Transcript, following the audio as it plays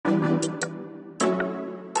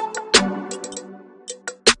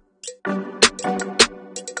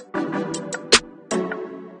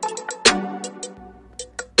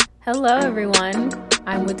Hello, everyone.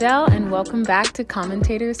 I'm Waddell, and welcome back to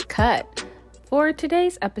Commentator's Cut. For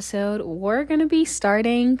today's episode, we're going to be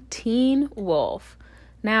starting Teen Wolf.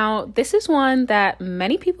 Now, this is one that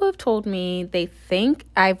many people have told me they think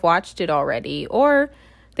I've watched it already, or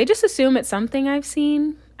they just assume it's something I've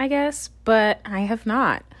seen, I guess, but I have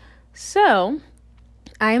not. So,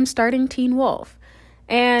 I am starting Teen Wolf.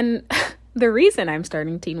 And the reason I'm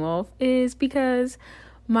starting Teen Wolf is because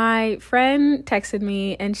my friend texted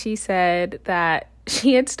me and she said that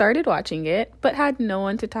she had started watching it, but had no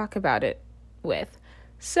one to talk about it with.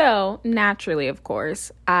 So naturally, of course,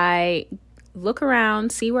 I look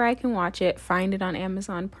around, see where I can watch it, find it on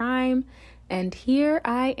Amazon Prime, and here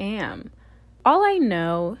I am. All I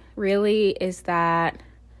know really is that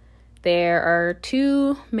there are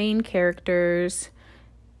two main characters,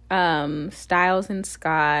 Stiles and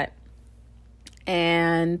Scott,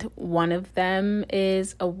 and one of them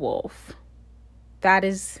is a wolf. That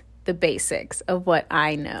is the basics of what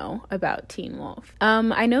I know about Teen Wolf.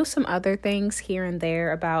 I know some other things here and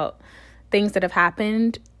there about things that have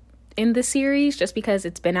happened in the series just because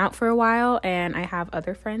it's been out for a while and I have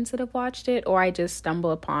other friends that have watched it, or I just stumble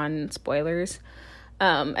upon spoilers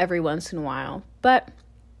every once in a while. But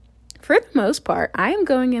for the most part, I am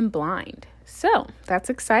going in blind. So that's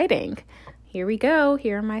exciting. Here we go.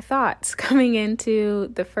 Here are my thoughts coming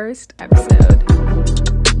into the first episode.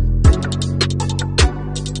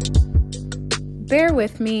 Bear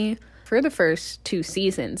with me for the first two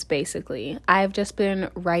seasons, basically. I've just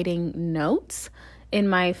been writing notes in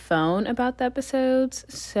my phone about the episodes,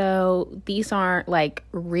 so these aren't like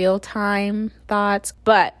real-time thoughts,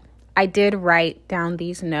 but I did write down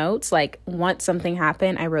these notes. Like once something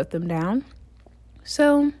happened, I wrote them down.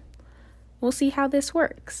 So we'll see how this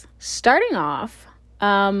works. Starting off,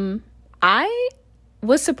 I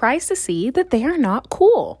was surprised to see that they are not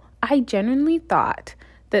cool. I genuinely thought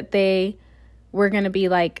that they were going to be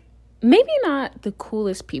like, maybe not the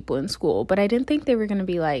coolest people in school, but I didn't think they were going to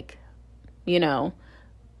be like, you know,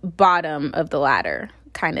 bottom of the ladder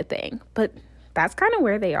kind of thing. But that's kind of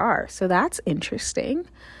where they are. So that's interesting.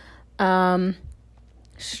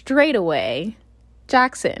 Straight away,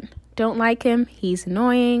 Jackson. Don't like him. He's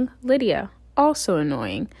annoying. Lydia, also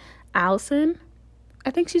annoying. Allison,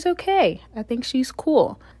 I think she's okay. I think she's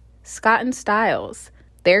cool. Scott and Stiles,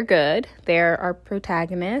 they're good. They're our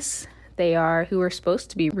protagonists. They are who we're supposed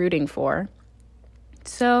to be rooting for.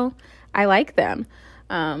 So I like them.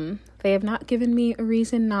 They have not given me a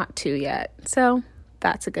reason not to yet. So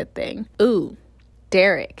that's a good thing. Ooh,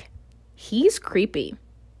 Derek. He's creepy.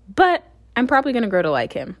 But I'm probably going to grow to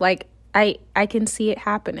like him. Like, I can see it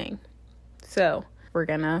happening. So we're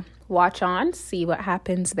going to watch on, see what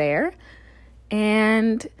happens there.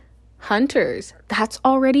 And Hunters, that's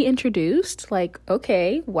already introduced. Like,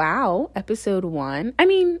 okay, wow, episode 1. I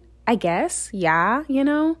mean, I guess, yeah, you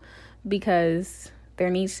know, because there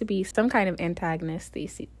needs to be some kind of antagonist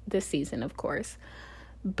this season, of course.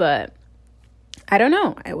 But I don't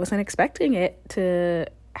know. I wasn't expecting it to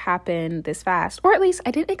happen this fast. Or at least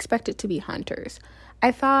I didn't expect it to be Hunters.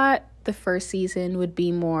 I thought the first season would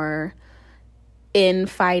be more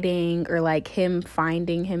infighting or like him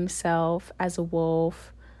finding himself as a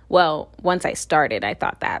wolf. Well, once I started, I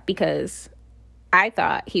thought that because I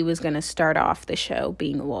thought he was going to start off the show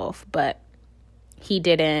being a wolf, but he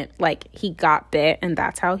didn't. Like, he got bit and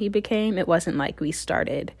that's how he became. It wasn't like we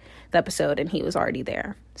started the episode and he was already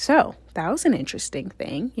there. So that was an interesting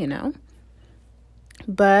thing, you know.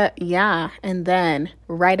 But yeah, and then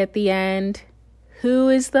right at the end, who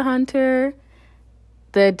is the hunter?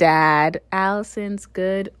 The dad, Allison's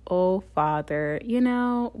good old father. You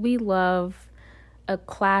know, we love a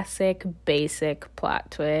classic, basic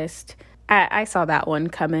plot twist. I saw that one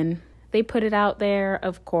coming. They put it out there,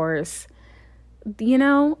 of course. You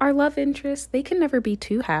know, our love interest, they can never be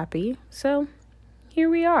too happy. So here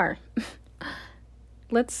we are.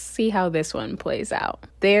 Let's see how this one plays out.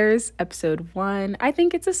 There's episode 1. I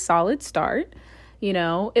think it's a solid start. You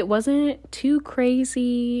know, it wasn't too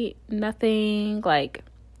crazy. Nothing like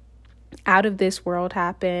out of this world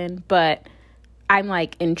happened, but I'm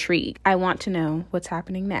like intrigued. I want to know what's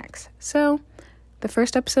happening next. So the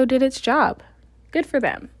first episode did its job. Good for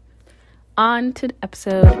them. On to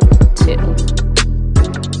episode 2.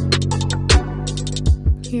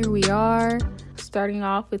 Here we are. Starting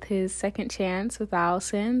off with his second chance with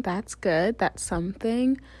Allison. That's good. That's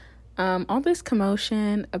something. All this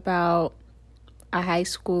commotion about a high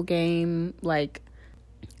school game, like,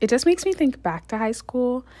 it just makes me think back to high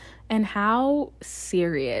school and how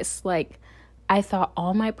serious, like, I thought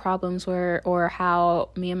all my problems were, or how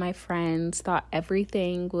me and my friends thought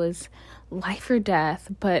everything was life or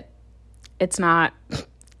death, but it's not.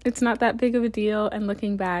 It's not that big of a deal. And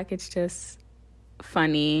looking back, it's just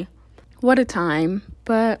funny. What a time.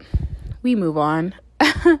 But we move on.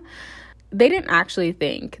 They didn't actually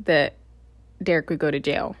think that Derek would go to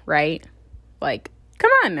jail, right? Like,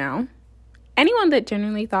 come on now. Anyone that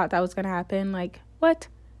genuinely thought that was going to happen, like, what?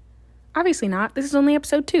 Obviously not. This is only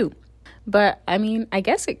episode 2. But, I mean, I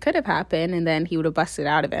guess it could have happened and then he would have busted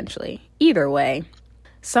out eventually. Either way,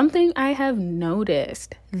 something I have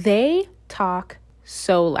noticed, they talk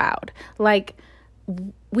so loud. Like,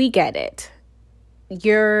 we get it.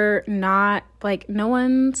 You're not, like, no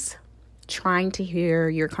one's trying to hear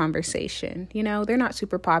your conversation. You know, they're not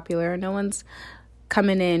super popular. No one's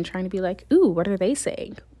coming in trying to be like, ooh, what are they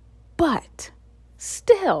saying? But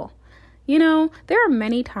still, you know, there are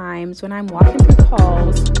many times when I'm walking through the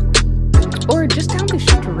halls or just down the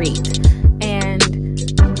street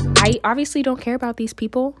and I obviously don't care about these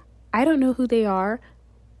people. I don't know who they are.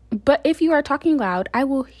 But if you are talking loud, I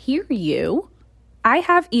will hear you. I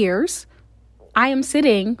have ears. I am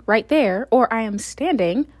sitting right there, or I am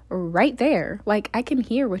standing right there. Like, I can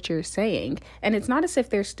hear what you're saying. And it's not as if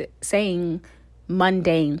they're saying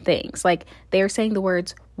mundane things. Like, they're saying the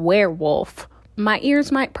words werewolf. My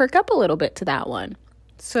ears might perk up a little bit to that one.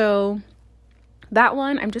 So that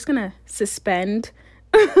one, I'm just going to suspend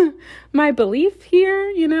my belief here.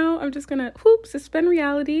 You know, I'm just going to suspend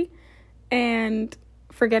reality and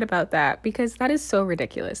forget about that, because that is so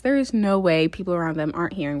ridiculous. There is no way people around them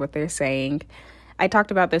aren't hearing what they're saying. I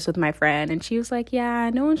talked about this with my friend and she was like, yeah,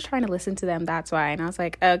 no one's trying to listen to them, that's why. And I was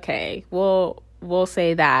like, okay, we'll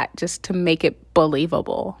say that just to make it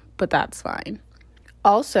believable, but that's fine.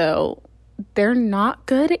 Also, they're not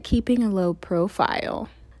good at keeping a low profile.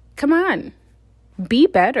 Come on, be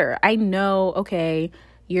better. I know, okay,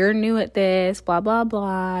 you're new at this, blah blah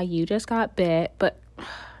blah, you just got bit, but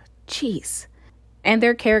jeez. And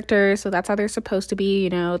they're characters, so that's how they're supposed to be,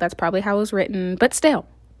 you know, that's probably how it was written. But still,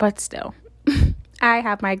 I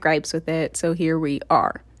have my gripes with it, so here we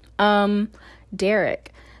are.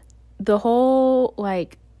 Derek, the whole,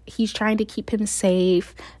 like, he's trying to keep him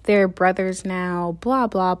safe, they're brothers now, blah,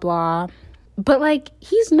 blah, blah. But, like,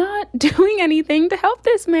 he's not doing anything to help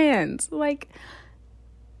this man. Like,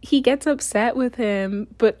 he gets upset with him,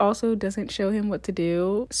 but also doesn't show him what to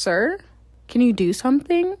do. Sir, can you do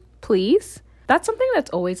something, please? That's something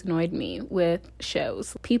that's always annoyed me with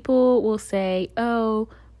shows. People will say, oh,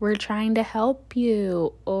 we're trying to help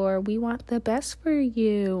you, or we want the best for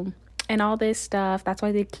you, and all this stuff. That's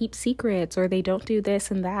why they keep secrets, or they don't do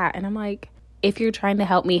this and that. And I'm like, if you're trying to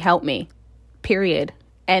help me, period.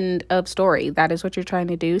 End of story. That is what you're trying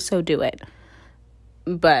to do, so do it.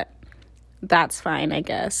 But that's fine, I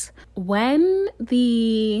guess. When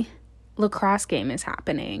the lacrosse game is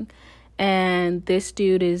happening, and this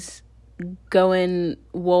dude is going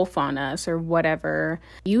wolf on us or whatever,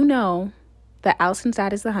 you know that Allison's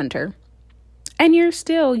dad is the hunter, and you're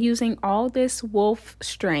still using all this wolf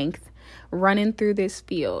strength running through this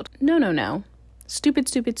field. No. Stupid.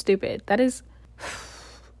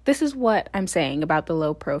 This is what I'm saying about the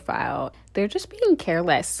low profile. They're just being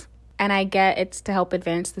careless. And I get it's to help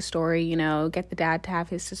advance the story, you know, get the dad to have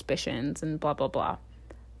his suspicions and blah, blah, blah.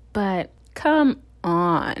 But come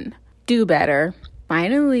on, do better.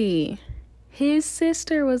 Finally, his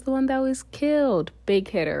sister was the one that was killed. Big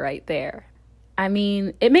hitter right there. I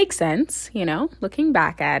mean, it makes sense, you know, looking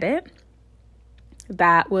back at it.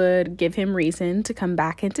 That would give him reason to come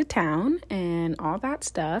back into town and all that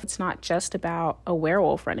stuff. It's not just about a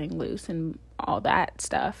werewolf running loose and all that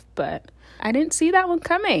stuff, but I didn't see that one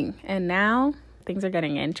coming. And now things are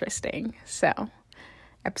getting interesting. So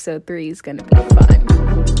episode 3 is going to be fun.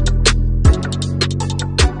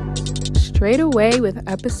 Straight away with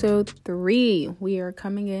episode 3, we are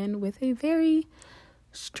coming in with a very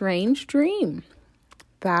strange dream.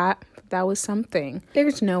 That was something.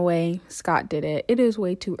 There's no way Scott did it. It is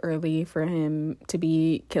way too early for him to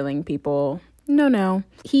be killing people. No.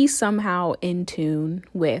 He's somehow in tune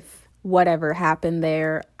with whatever happened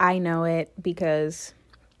there. I know it because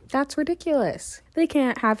that's ridiculous. They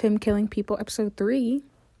can't have him killing people episode 3.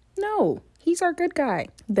 No. He's our good guy.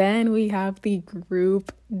 Then we have the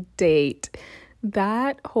group date.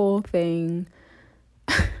 That whole thing,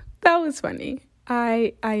 that was funny.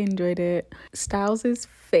 I enjoyed it. Stiles'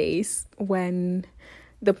 face when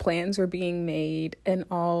the plans were being made and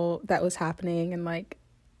all that was happening, and like,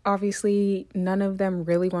 obviously none of them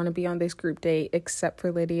really want to be on this group date except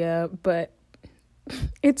for Lydia, but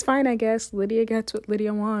it's fine, I guess. Lydia gets what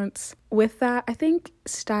Lydia wants. With that, I think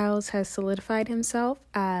Stiles has solidified himself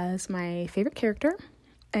as my favorite character,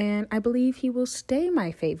 and I believe he will stay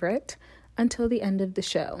my favorite until the end of the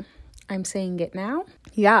show. I'm saying it now.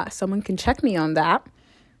 Yeah, someone can check me on that.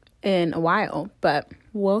 in a while, but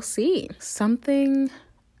we'll see. Something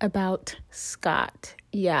about Scott.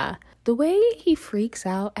 Yeah. The way he freaks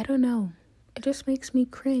out, I don't know. It just makes me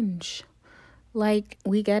cringe. Like,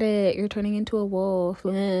 we get it. You're turning into a wolf.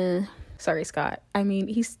 Sorry, Scott. I mean,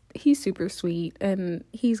 he's super sweet and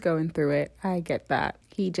he's going through it. I get that.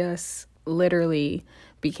 He just literally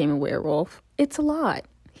became a werewolf. It's a lot.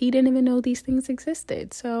 He didn't even know these things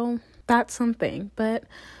existed. So that's something. But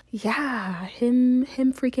yeah, him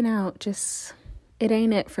freaking out, just, it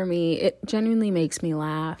ain't it for me. It genuinely makes me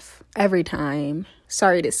laugh every time.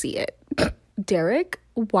 Sorry to see it. Derek,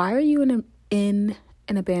 why are you in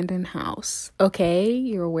an abandoned house? Okay,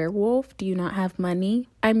 you're a werewolf. Do you not have money?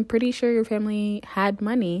 I'm pretty sure your family had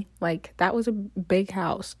money. Like, that was a big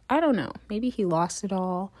house. I don't know. Maybe he lost it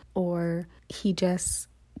all, or he just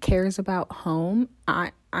cares about home.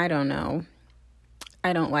 I don't know.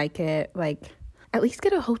 I don't like it. Like, at least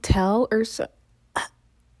get a hotel or so.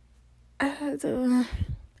 I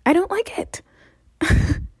don't like it.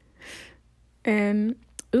 And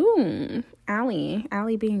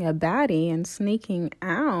Allie being a baddie and sneaking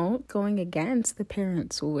out, going against the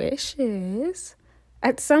parents' wishes.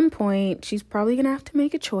 At some point, she's probably gonna have to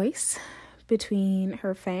make a choice between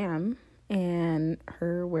her fam and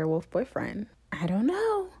her werewolf boyfriend. I don't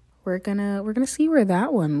know. We're gonna see where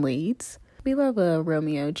that one leads. We love a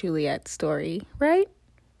Romeo Juliet story, right?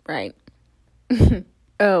 Right.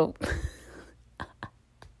 Oh.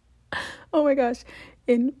 Oh my gosh.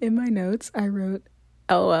 In my notes, I wrote,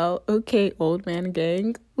 LOL, okay, old man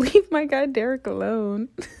gang, leave my guy Derek alone.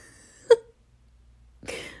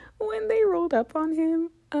 When they rolled up on him,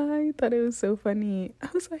 I thought it was so funny. I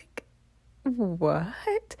was like,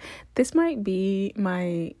 what? This might be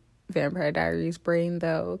my Vampire Diaries brain,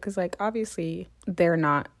 though, because, like, obviously they're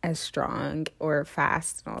not as strong or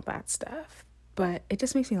fast and all that stuff. But it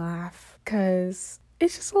just makes me laugh because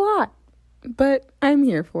it's just a lot. But I'm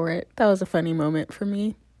here for it. That was a funny moment for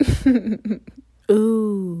me.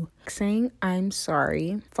 Ooh, saying I'm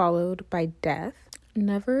sorry followed by death.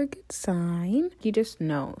 Never a good sign. You just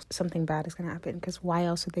know something bad is gonna happen, because why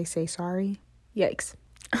else would they say sorry? Yikes.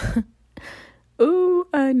 Ooh,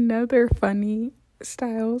 another funny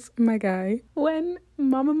Styles, my guy. When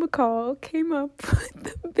Mama McCall came up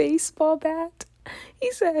with the baseball bat,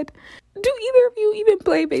 he said, "Do either of you even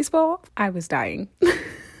play baseball?" I was dying.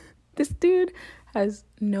 This dude has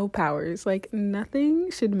no powers. Like, nothing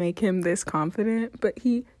should make him this confident, but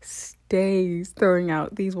he stays throwing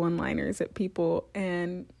out these one-liners at people,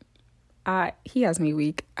 and he has me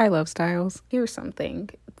weak. I love Styles. Here's something.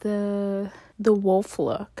 The wolf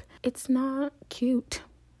look. It's not cute.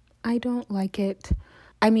 I don't like it.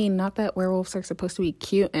 I mean, not that werewolves are supposed to be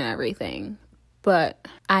cute and everything, but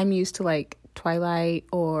I'm used to, like, Twilight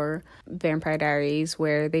or Vampire Diaries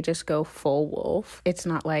where they just go full wolf. It's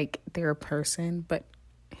not like they're a person, but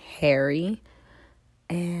hairy.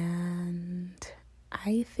 And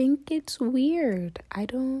I think it's weird. I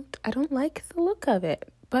don't like the look of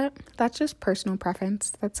it, but that's just personal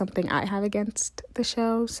preference. That's something I have against the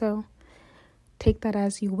show, so take that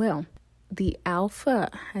as you will. The alpha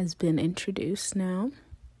has been introduced now,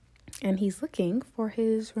 and he's looking for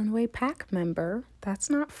his runaway pack member. That's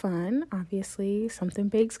not fun. Obviously, something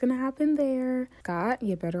big's gonna happen there. Scott,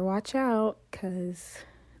 you better watch out, because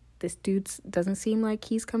this dude doesn't seem like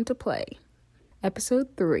he's come to play.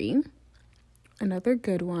 Episode 3, another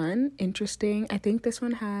good one. Interesting. I think this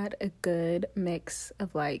one had a good mix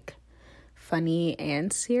of, like, funny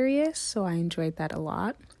and serious, so I enjoyed that a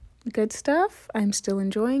lot. Good stuff. I'm still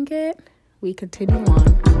enjoying it. We continue on.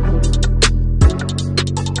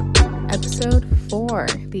 Episode 4,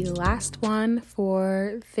 the last one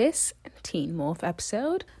for this Teen Wolf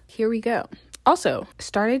episode. Here we go. Also,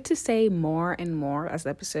 started to say more and more as the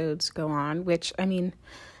episodes go on, which, I mean,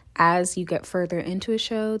 as you get further into a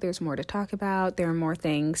show, there's more to talk about. There are more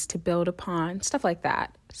things to build upon, stuff like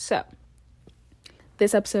that. So,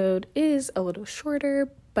 this episode is a little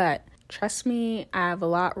shorter, but trust me, I have a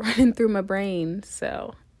lot running through my brain,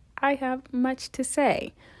 so I have much to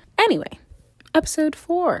say. Anyway, episode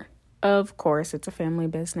 4. Of course, it's a family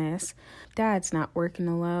business. Dad's not working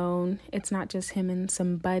alone. It's not just him and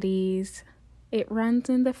some buddies. It runs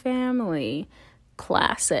in the family.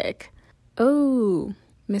 Classic. Oh,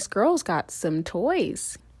 Miss Girl's got some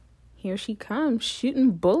toys. Here she comes,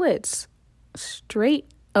 shooting bullets straight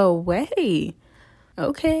away.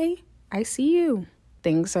 Okay, I see you.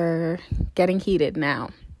 Things are getting heated now.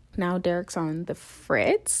 Now Derek's on the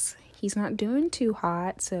fritz. He's not doing too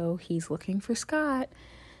hot, so he's looking for Scott.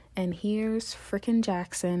 And here's frickin'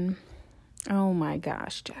 Jackson. Oh my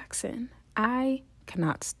gosh, Jackson. I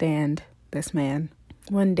cannot stand this man.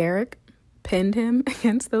 When Derek pinned him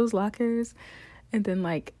against those lockers and then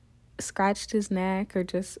like scratched his neck or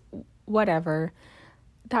just whatever.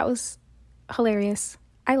 That was hilarious.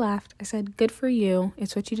 I laughed. I said, good for you.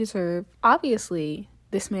 It's what you deserve. Obviously,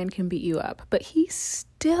 this man can beat you up, but he's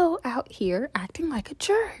still out here acting like a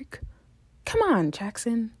jerk. Come on,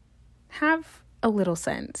 Jackson. Have a little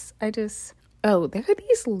sense. there are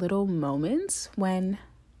these little moments when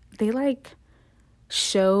they like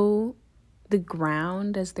show the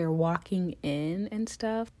ground as they're walking in and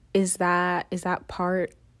stuff. Is that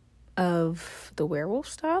part of the werewolf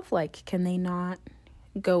stuff? Like, can they not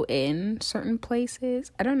go in certain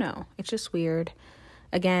places? I don't know. It's just weird.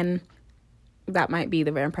 Again, that might be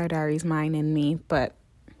the Vampire Diaries mind in me, but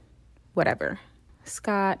whatever.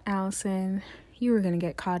 Scott, Allison, you were gonna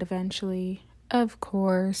get caught eventually. Of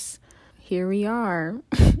course. Here we are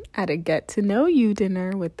at a get to know you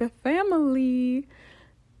dinner with the family.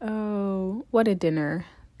 Oh, what a dinner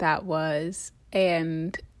that was.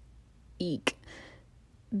 And eek.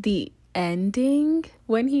 The ending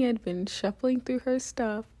when he had been shuffling through her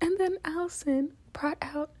stuff and then Allison brought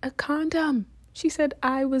out a condom. She said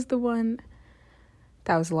I was the one.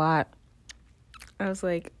 That was a lot. I was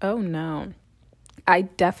like, oh no. I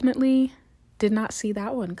definitely did not see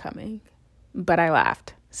that one coming, but I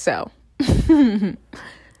laughed. So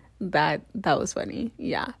that was funny.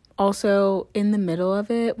 Yeah. Also, in the middle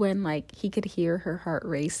of it, when like he could hear her heart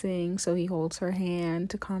racing, so he holds her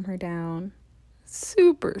hand to calm her down.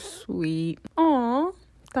 Super sweet. Aw,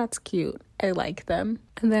 that's cute. I like them.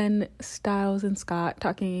 And then Styles and Scott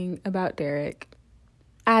talking about Derek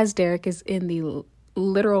as Derek is in the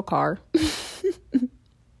literal car.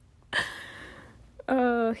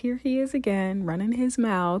 Here he is again, running his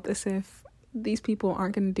mouth as if these people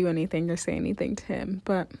aren't going to do anything or say anything to him.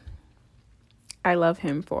 But I love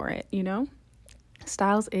him for it, you know?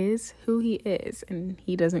 Styles is who he is, and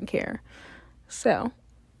he doesn't care. So,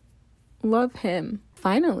 love him.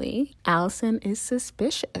 Finally, Allison is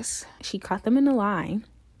suspicious. She caught them in a lie,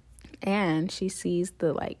 and she sees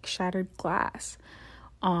the, like, shattered glass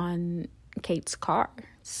on Kate's car.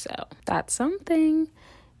 So, that's something.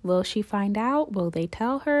 Will she find out? Will they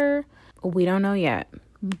tell her? We don't know yet,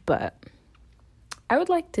 but I would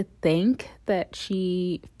like to think that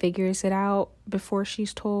she figures it out before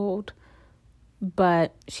she's told,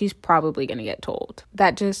 but she's probably going to get told.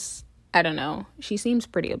 That just, I don't know. She seems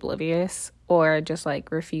pretty oblivious or just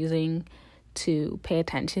like refusing to pay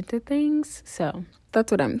attention to things. So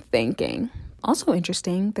that's what I'm thinking. Also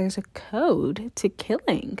interesting, there's a code to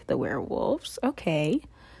killing the werewolves. Okay,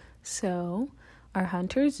 so our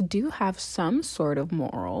hunters do have some sort of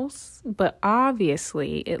morals, but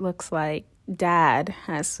obviously it looks like Dad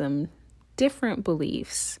has some different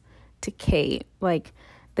beliefs to Kate. Like,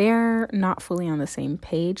 they're not fully on the same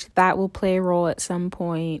page. That will play a role at some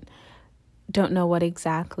point. Don't know what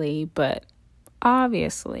exactly, but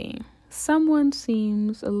obviously someone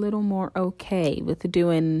seems a little more okay with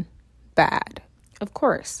doing bad. Of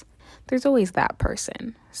course, there's always that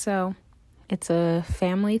person. So it's a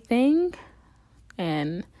family thing,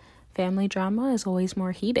 and family drama is always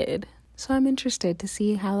more heated. So I'm interested to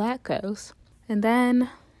see how that goes. And then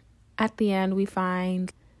at the end, we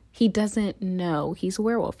find he doesn't know he's a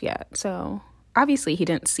werewolf yet. So obviously he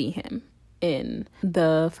didn't see him in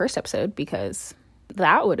the first episode because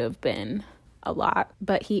that would have been a lot.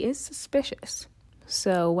 But he is suspicious.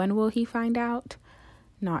 So when will he find out?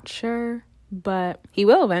 Not sure, but he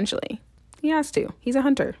will eventually. He has to. He's a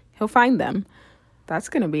hunter. He'll find them. That's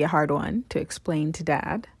going to be a hard one to explain to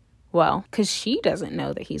Dad. Well, because she doesn't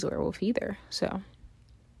know that he's a werewolf either. So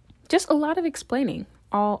just a lot of explaining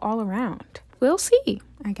all around. We'll see,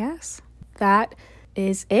 I guess. That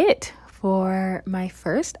is it for my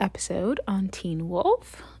first episode on Teen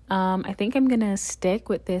Wolf. I think I'm going to stick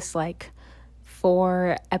with this like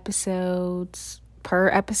 4 episodes per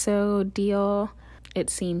episode deal. It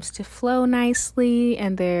seems to flow nicely,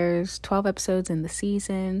 and there's 12 episodes in the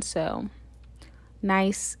season, so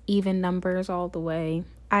nice, even numbers all the way.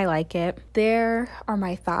 I like it. There are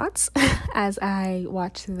my thoughts as I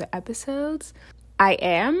watch through the episodes. I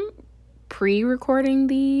am pre-recording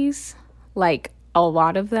these, like a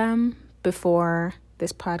lot of them, before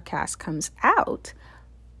this podcast comes out.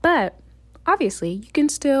 But obviously, you can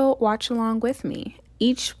still watch along with me.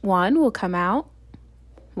 Each one will come out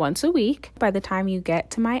once a week. By the time you get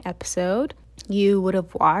to my episode, you would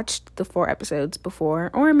have watched the 4 episodes before,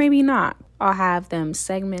 or maybe not. I'll have them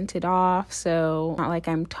segmented off, so not like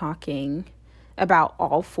I'm talking about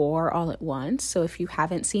all 4 all at once. So if you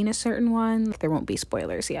haven't seen a certain one, there won't be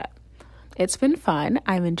spoilers yet. It's been fun.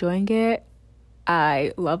 I'm enjoying it.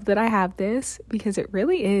 I love that I have this because it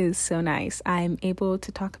really is so nice. I'm able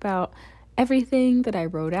to talk about everything that I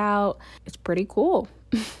wrote out. It's pretty cool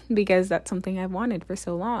because that's something I've wanted for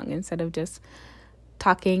so long. Instead of just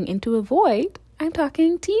talking into a void, I'm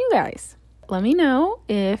talking to you guys. Let me know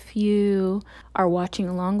if you are watching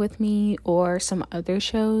along with me or some other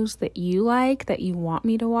shows that you like, that you want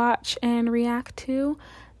me to watch and react to.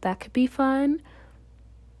 That could be fun.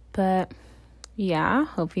 But yeah,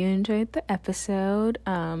 hope you enjoyed the episode.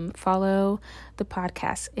 Follow the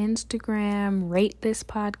podcast Instagram, rate this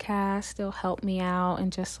podcast. It'll help me out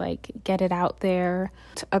and just like get it out there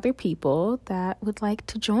to other people that would like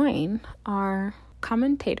to join our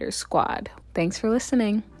commentator squad. Thanks for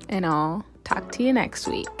listening, and I'll talk to you next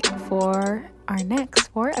week for our next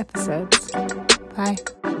 4 episodes. Bye.